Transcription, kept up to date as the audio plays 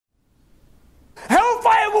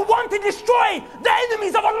Hellfire will want to destroy the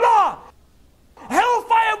enemies of Allah.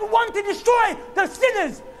 Hellfire will want to destroy the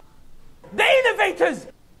sinners, the innovators,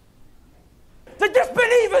 the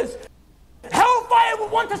disbelievers. Hellfire will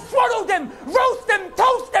want to swallow them, roast them,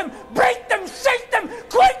 toast them, break them, shake them,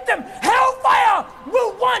 quake them. Hellfire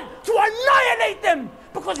will want to annihilate them,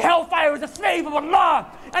 because hellfire is a slave of Allah,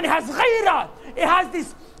 and it has ghairah, it has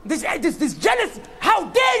this jealous. How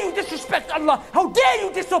dare you disrespect Allah? How dare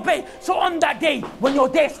you disobey? So on that day, when you're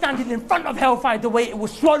there standing in front of hellfire, the way it will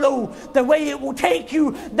swallow, the way it will take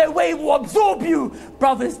you, the way it will absorb you,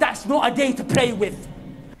 brothers, that's not a day to play with.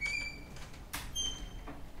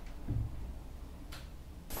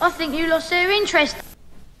 I think you lost your interest.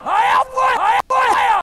 I have one!